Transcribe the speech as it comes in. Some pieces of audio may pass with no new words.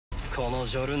この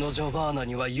ジョルノ・ジョバーナ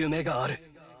には夢がある。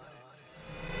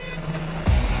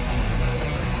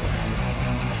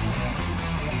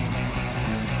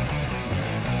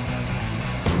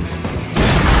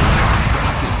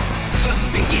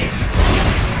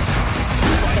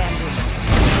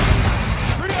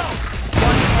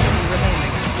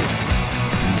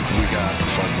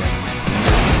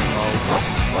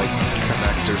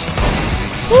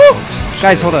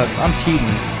Guys, hold up. I'm cheating.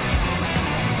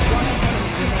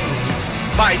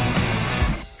 Fight!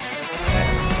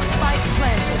 Spike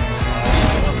planted.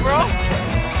 Bro?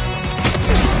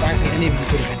 Actually, any of you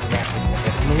could have interacted with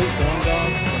it. Malik going down.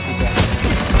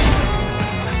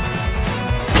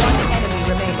 One enemy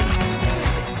remaining.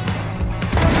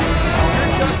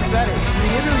 You're just better.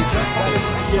 You're literally just better.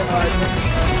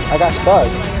 I got stuck.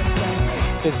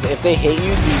 Because if they hit you,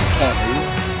 you just can't move.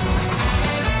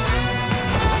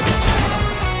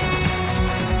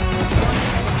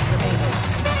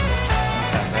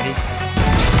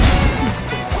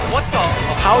 What the?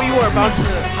 How you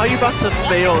about to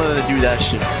fail and then do that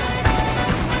shit?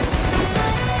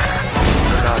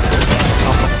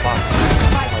 One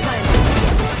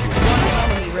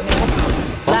enemy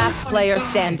remaining. Last player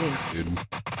standing.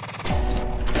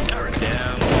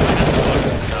 Down.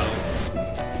 Let's go.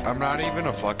 I'm not even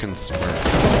a fucking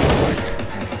smurf.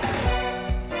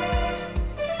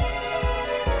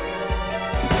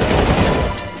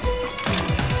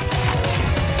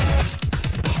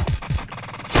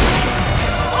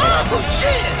 Oh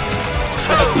shit!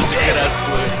 That's such a good ass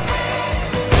split.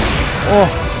 Oh.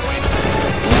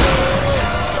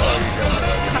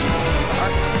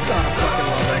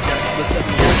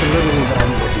 That's literally what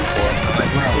I'm looking for.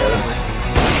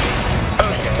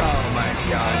 Okay. Oh my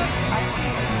god.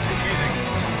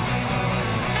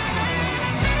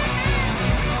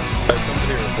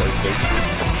 Somebody report this.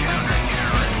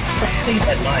 Something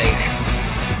that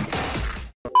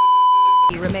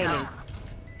Remaining.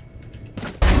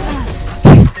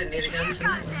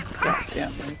 God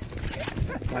damn.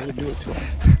 Why you do it to him?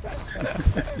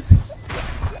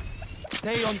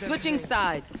 Switching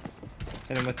sides.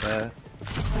 Hit him with that.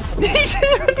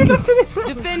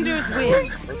 Defenders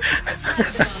win.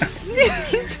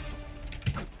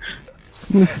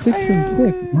 With sticks and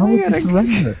pick. Why would you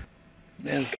surrender?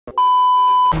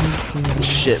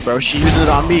 Shit, bro, she used it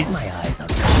on me. My eyes are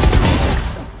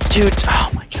Dude, oh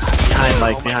my god. Behind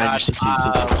Mike, behind you,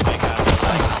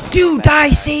 CT. Dude, die,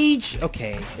 Sage!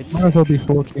 Okay, it's. Might as well be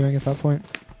full queuing at that point.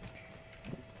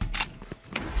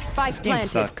 Spike This game planted.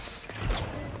 sucks.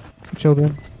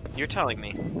 Children. You're telling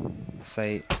me.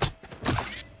 Site.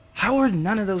 How are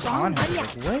none of those on her? Like,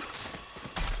 what?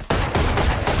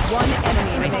 One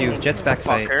enemy Thank remaining. you. Jet's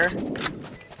backside.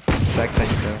 Backside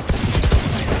still.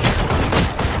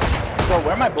 So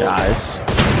where am I bullets?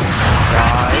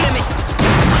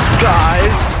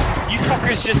 Guys! You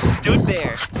fuckers just stood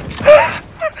there.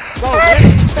 Bro, where the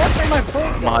fuck am I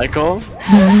bullets? Michael,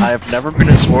 I have never been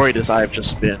as worried as I have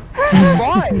just been.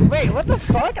 Why? Wait, what the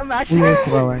fuck? I'm We actually were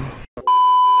throwing.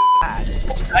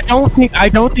 I don't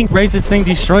think Raze's thing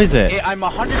destroys it. I'm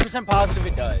 100% positive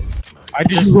it does. I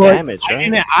Just damage,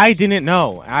 right? I didn't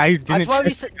know. I didn't. That's why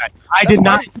we said. I did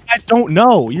not. You guys don't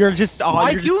know. You're just.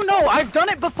 I do know. I've done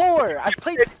it before. I've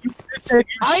played. You just said you're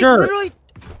I sure. literally.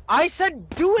 I said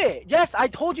do it. Yes, I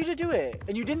told you to do it,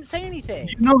 and you didn't say anything.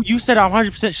 No, you said I'm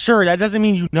 100% sure. That doesn't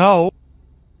mean you know.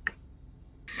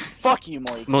 Fuck you,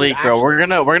 Malik. Malik, bro, we're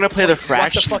gonna play the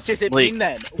fractions. What the fuck does it Malik, mean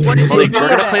then? What does Malik, it mean we're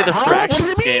gonna then? play the Huh? fractions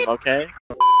What does it mean? game, okay?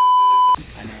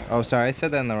 Oh, sorry, I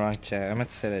said that in the wrong chat. I meant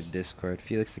to say that in Discord.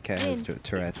 Felix the cat has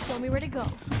Tourette's. Show me where to go.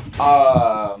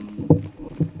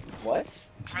 What?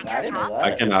 I didn't know that.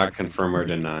 I cannot confirm or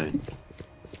deny.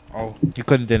 Oh, you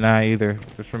couldn't deny either.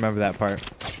 Just remember that part.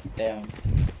 Damn.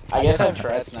 I guess I have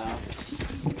Tourette's now.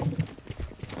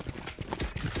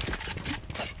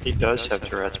 He does have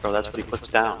Tourette's, bro. That's what he puts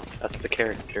down. That's the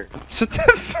character. Shut the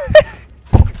fuck.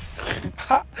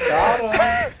 Got him.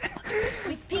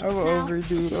 I'm over,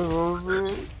 dude. I'm over.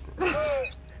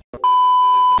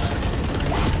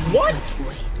 What?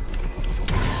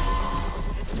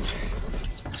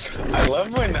 I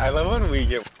love when we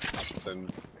get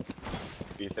and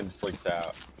Ethan flicks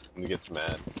out and gets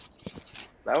mad.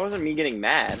 That wasn't me getting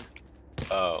mad.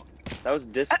 Oh. That was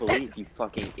disbelief, you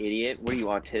fucking idiot. What are you,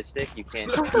 autistic? You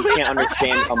can't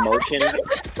understand emotions?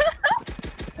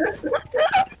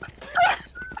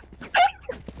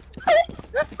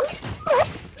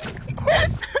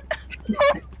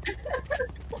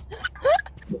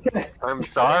 I'm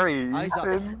sorry,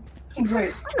 Ethan.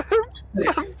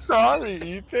 I'm sorry,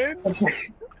 Ethan.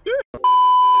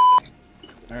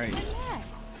 Alright.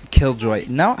 Killjoy.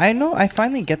 Now I know I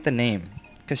finally get the name.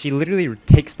 Because she literally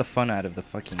takes the fun out of the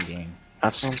fucking game.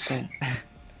 That's what I'm saying.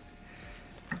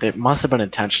 It must have been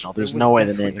intentional. There's It was no way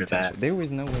they definitely named her that. intentional. There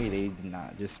was no way they did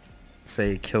not just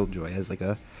say Killjoy as like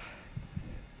a...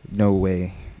 No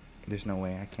way. There's no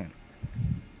way. I can't.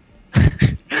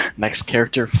 Next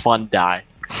character, Fun Die.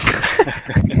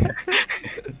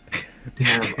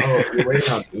 Damn, oh, you're waiting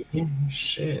on me?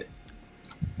 Shit.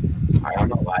 I don't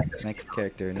know why this. Next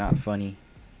character, not funny.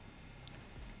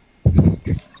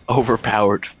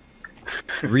 Overpowered.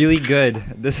 Really good.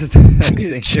 This is the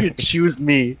next thing. Choose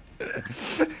me.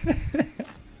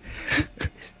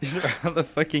 These are all the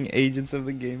fucking agents of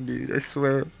the game, dude. I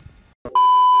swear.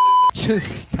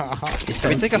 Just stop. Can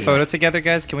we take a photo together,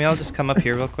 guys? Can we all just come up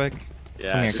here real quick?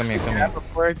 Yeah. Come here.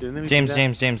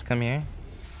 James, come here.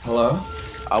 Hello?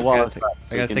 I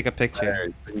gotta take a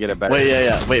picture. Get a better. Wait,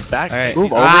 yeah. Wait, back. All right.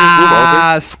 Move over.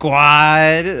 Ah,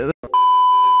 squad.